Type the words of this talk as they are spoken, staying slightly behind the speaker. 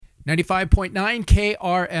95.9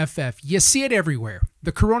 KRFF. You see it everywhere.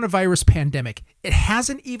 The coronavirus pandemic. It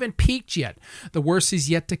hasn't even peaked yet. The worst is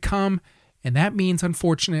yet to come. And that means,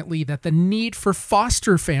 unfortunately, that the need for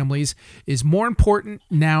foster families is more important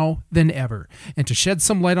now than ever. And to shed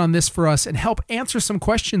some light on this for us and help answer some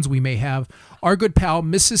questions we may have, our good pal,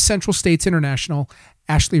 Mrs. Central States International,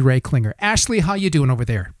 Ashley Ray Klinger. Ashley, how you doing over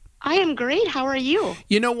there? I am great. How are you?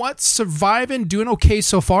 You know what? Surviving, doing okay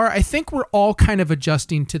so far. I think we're all kind of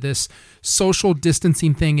adjusting to this social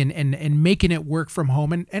distancing thing and making it work from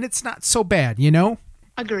home. And it's not so bad, you know?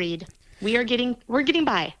 Agreed. We're getting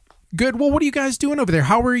by. Good. Well, what are you guys doing over there?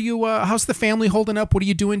 How are you? How's the family holding up? What are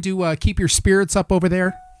you doing to keep your spirits up over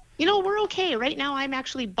there? You know, we're okay. Right now, I'm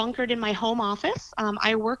actually bunkered in my home office.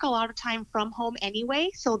 I work a lot of time from home anyway,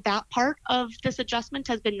 so that part of this adjustment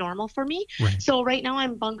has been normal for me. Right. So right now,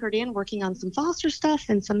 I'm bunkered in working on some foster stuff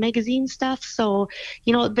and some magazine stuff. So,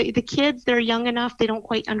 you know, the kids, they're young enough. They don't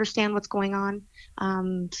quite understand what's going on.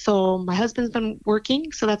 So my husband's been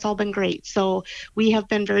working, so that's all been great. So we have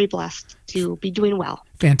been very blessed to be doing well.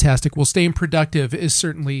 Fantastic. Well, staying productive is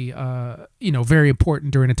certainly, very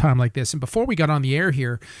important during a time like this. And before we got on the air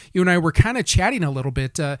here, you and I were kind of chatting a little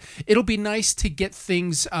bit. It'll be nice to get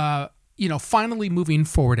things, finally moving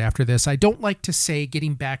forward after this. I don't like to say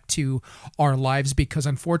getting back to our lives because,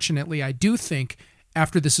 unfortunately, I do think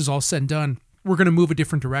after this is all said and done, we're going to move a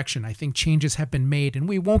different direction. I think changes have been made and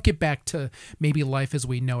we won't get back to maybe life as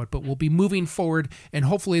we know it, but we'll be moving forward and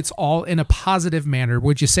hopefully it's all in a positive manner.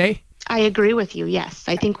 Would you say? I agree with you. Yes.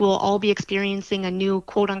 I think we'll all be experiencing a new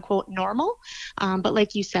quote unquote normal. But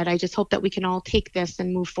like you said, I just hope that we can all take this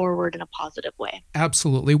and move forward in a positive way.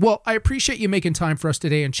 Absolutely. Well, I appreciate you making time for us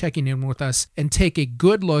today and checking in with us and take a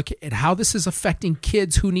good look at how this is affecting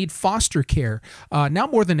kids who need foster care, now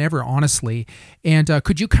more than ever, honestly. And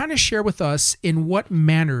could you kind of share with us in what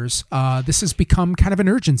manners this has become kind of an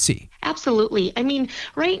urgency? Absolutely. I mean,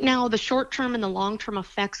 right now, the short-term and the long-term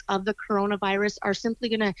effects of the coronavirus are simply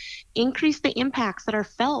going to increase the impacts that are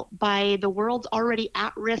felt by the world's already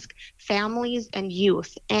at-risk families and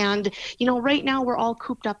youth. And, you know, right now we're all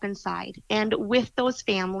cooped up inside. And with those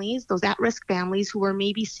families, those at-risk families who are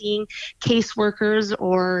maybe seeing caseworkers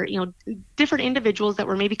or, different individuals that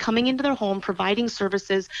were maybe coming into their home, providing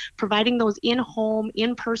services, providing those in-home,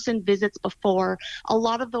 in-person visits before, a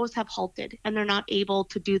lot of those have halted and they're not able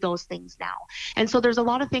to do those things now. And so there's a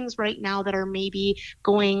lot of things right now that are maybe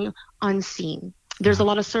going unseen. There's a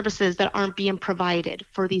lot of services that aren't being provided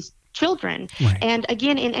for these children. Right. And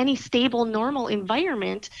again, in any stable, normal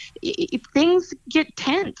environment, if things get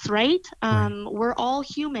tense, right? We're all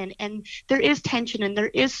human and there is tension and there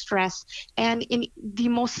is stress. And in the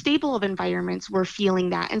most stable of environments, we're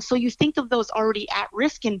feeling that. And so you think of those already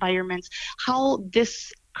at-risk environments, how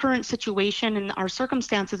this current situation and our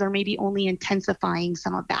circumstances are maybe only intensifying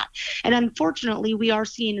some of that. And unfortunately, we are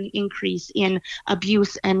seeing an increase in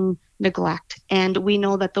abuse and neglect. And we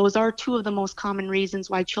know that those are two of the most common reasons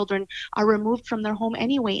why children are removed from their home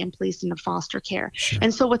anyway and placed into foster care. Sure.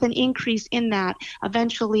 And so with an increase in that,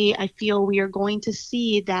 eventually I feel we are going to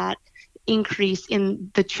see that increase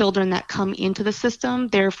in the children that come into the system,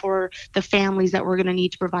 therefore the families that we're going to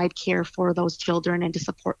need to provide care for those children and to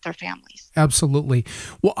support their families. Absolutely.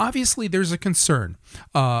 Well, obviously there's a concern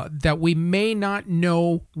that we may not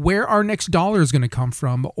know where our next dollar is going to come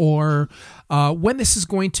from or when this is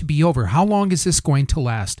going to be over. How long is this going to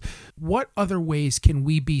last? What other ways can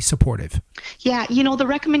we be supportive? Yeah, the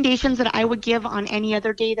recommendations that I would give on any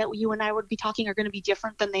other day that you and I would be talking are going to be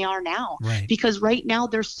different than they are now. Right. Because right now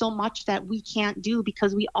there's so much that we can't do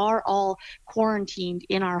because we are all quarantined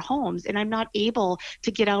in our homes and I'm not able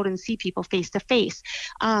to get out and see people face to face.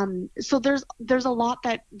 So there's a lot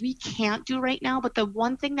that we can't do right now, but the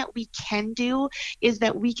one thing that we can do is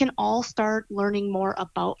that we can all start learning more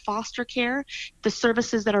about foster care, the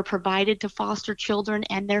services that are provided to foster children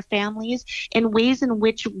and their families, and ways in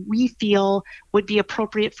which we feel would be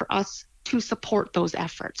appropriate for us to support those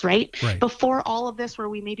efforts, right? Before all of this, where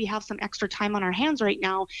we maybe have some extra time on our hands right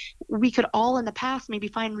now, we could all in the past maybe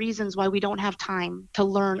find reasons why we don't have time to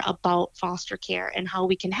learn about foster care and how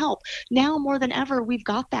we can help. Now more than ever, we've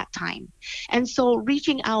got that time. And so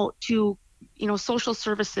reaching out to social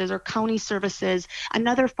services or county services,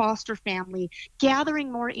 another foster family,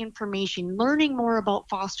 gathering more information, learning more about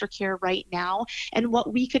foster care right now, and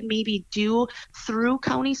what we could maybe do through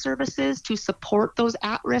county services to support those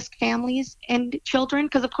at-risk families and children.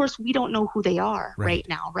 Because, of course, we don't know who they are right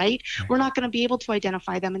now, right? We're not going to be able to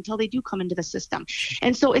identify them until they do come into the system.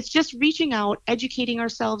 And so it's just reaching out, educating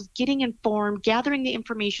ourselves, getting informed, gathering the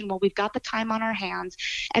information while we've got the time on our hands,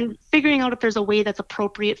 and figuring out if there's a way that's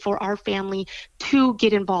appropriate for our family to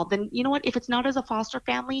get involved. And you know what? If it's not as a foster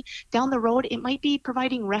family, down the road, it might be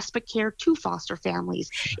providing respite care to foster families.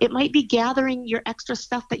 It might be gathering your extra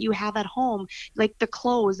stuff that you have at home, like the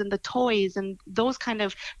clothes and the toys and those kind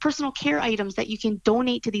of personal care items that you can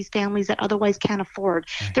donate to these families that otherwise can't afford.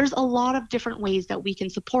 Right. There's a lot of different ways that we can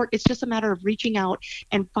support. It's just a matter of reaching out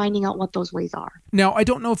and finding out what those ways are. Now, I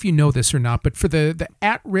don't know if you know this or not, but for the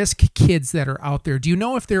at-risk kids that are out there, do you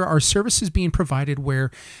know if there are services being provided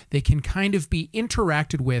where they can kind of be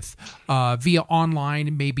interacted with via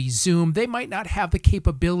online, maybe Zoom? They might not have the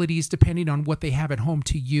capabilities depending on what they have at home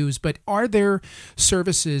to use, but are there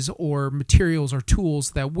services or materials or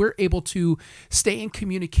tools that we're able to stay in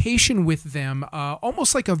communication with them,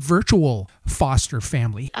 almost like a virtual foster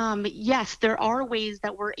family? Yes, there are ways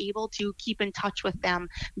that we're able to keep in touch with them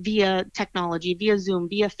via technology, via Zoom,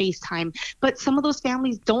 via FaceTime. But some of those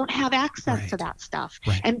families don't have access to that stuff.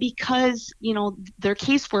 Right. And because, their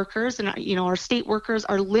caseworkers and, our state workers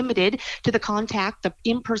are limited to the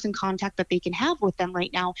in-person contact that they can have with them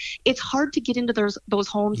right now, it's hard to get into those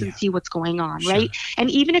homes and see what's going on, right? And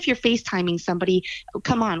even if you're FaceTiming somebody,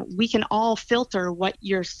 come on, we can all filter what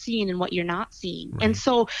you're seeing and what you're not seeing. Right. And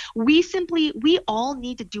so we all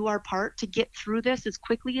need to do our part to get through this as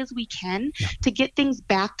quickly as we can, to get things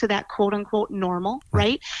back to that quote unquote normal,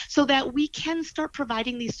 right? So that we can start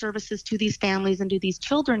providing these services to these families and to these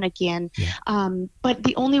children again. But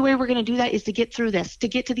the only way we're going to do that is to get through this, to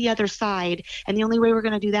get to the other side. And the only way we're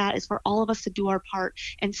going to do that is for all of us to do our part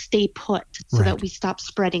and stay put so that we stop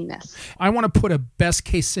spreading this. I want to put a best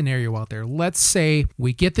case scenario out there. Let's say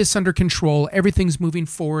we get this under control, everything's moving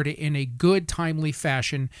forward in a good, timely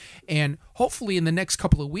fashion, and hopefully in the next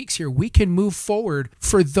couple of weeks here, we can move forward.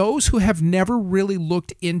 For those who have never really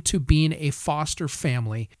looked into being a foster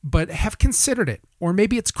family, but have considered it, or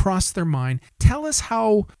maybe it's crossed their mind, tell us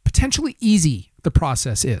how potentially easy the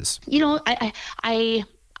process is.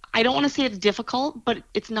 I don't want to say it's difficult, but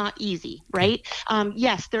it's not easy, right?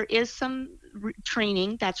 Yes, there is some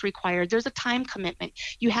training that's required. There's a time commitment.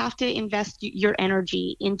 You have to invest your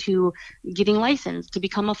energy into getting licensed to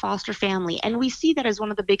become a foster family. And we see that as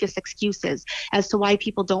one of the biggest excuses as to why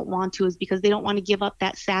people don't want to, is because they don't want to give up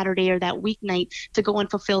that Saturday or that weeknight to go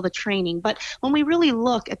and fulfill the training. But when we really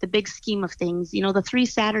look at the big scheme of things, the 3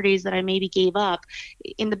 Saturdays that I maybe gave up,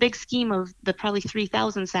 in the big scheme of the probably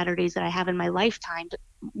 3,000 Saturdays that I have in my lifetime,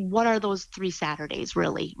 what are those 3 Saturdays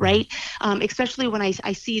really, right? Especially when I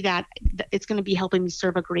see that it's going to be helping me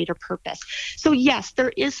serve a greater purpose. So yes,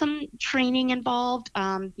 there is some training involved.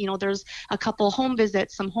 There's a couple home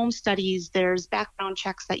visits, some home studies, there's background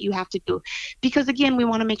checks that you have to do. Because again, we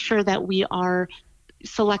want to make sure that we are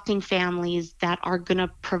selecting families that are going to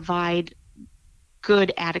provide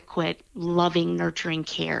good, adequate, loving, nurturing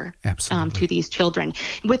care to these children.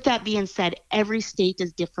 With that being said, every state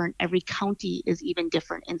is different. Every county is even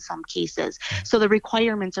different in some cases. So the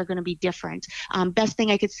requirements are going to be different. Best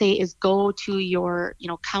thing I could say is go to your,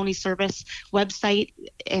 county service website,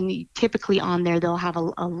 and typically on there, they'll have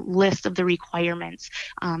a list of the requirements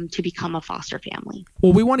to become a foster family.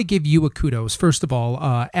 Well, we want to give you a kudos. First of all,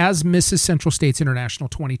 as Mrs. Central States International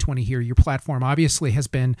 2020 here, your platform obviously has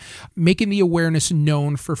been making the awareness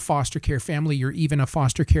known for foster care family. You're even a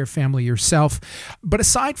foster care family yourself. But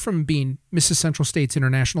aside from being Mrs. Central States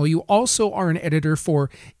International, you also are an editor for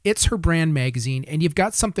It's Her Brand magazine, and you've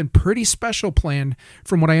got something pretty special planned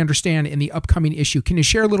from what I understand in the upcoming issue. Can you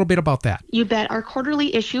share a little bit about that? You bet. Our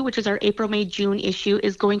quarterly issue, which is our April, May, June issue,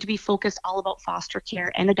 is going to be focused all about foster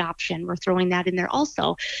care and adoption. We're throwing that in there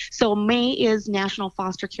also. So May is National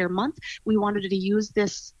Foster Care Month. We wanted to use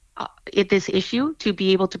this issue to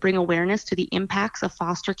be able to bring awareness to the impacts of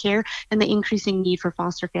foster care and the increasing need for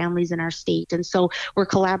foster families in our state. And so we're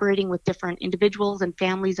collaborating with different individuals and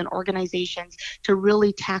families and organizations to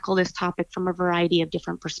really tackle this topic from a variety of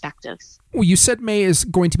different perspectives. Well, you said May is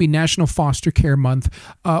going to be National Foster Care Month.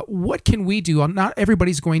 What can we do? Not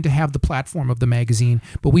everybody's going to have the platform of the magazine,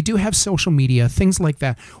 but we do have social media, things like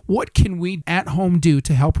that. What can we at home do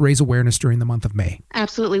to help raise awareness during the month of May?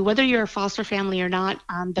 Absolutely. Whether you're a foster family or not,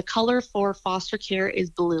 the color for foster care is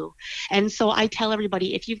blue. And so I tell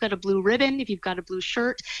everybody, if you've got a blue ribbon, if you've got a blue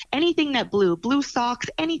shirt, anything that blue socks,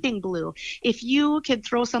 anything blue, if you could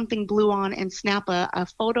throw something blue on and snap a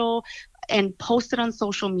photo and post it on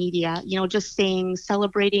social media, just saying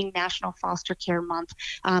celebrating National Foster Care Month.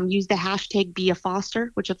 Use the hashtag Be a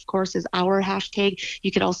Foster, which of course is our hashtag.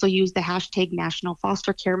 You could also use the hashtag National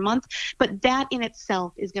Foster Care Month. But that in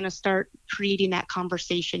itself is going to start creating that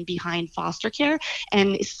conversation behind foster care.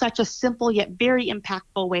 And it's such a simple yet very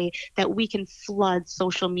impactful way that we can flood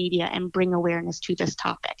social media and bring awareness to this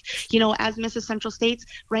topic. As Mrs. Central states,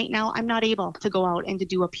 right now, I'm not able to go out and to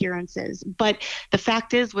do appearances. But the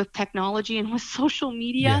fact is, with technology and with social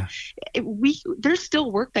media, there's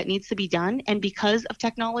still work that needs to be done. And because of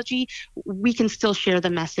technology, we can still share the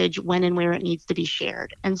message when and where it needs to be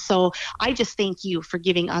shared. And so I just thank you for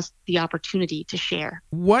giving us the opportunity to share.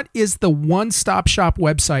 What is the one-stop shop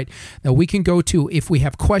website that we can go to if we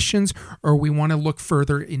have questions or we want to look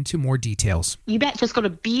further into more details? You bet. Just go to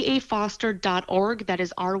beafoster.org. That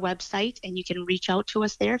is our website, and you can reach out to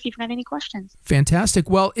us there if you've got any questions. Fantastic.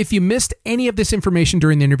 Well, if you missed any of this information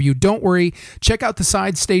during the interview, don't worry. Check out the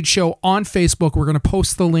Side Stage Show on Facebook. We're going to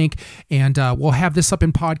post the link, and we'll have this up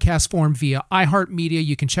in podcast form via iHeartMedia.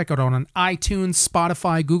 You can check it out on iTunes,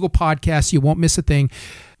 Spotify, Google Podcasts. You won't miss a thing.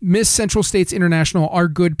 Miss Central States International, our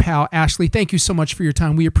good pal, Ashley, thank you so much for your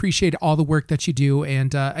time. We appreciate all the work that you do.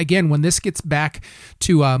 And again, when this gets back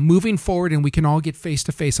to moving forward and we can all get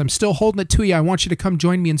face-to-face, I'm still holding it to you. I want you to come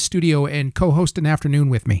join me in studio and co-host an afternoon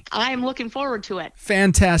with me. I'm looking forward to it.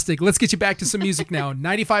 Fantastic. Let's get you back to some music now.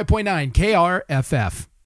 95.9 KRFF.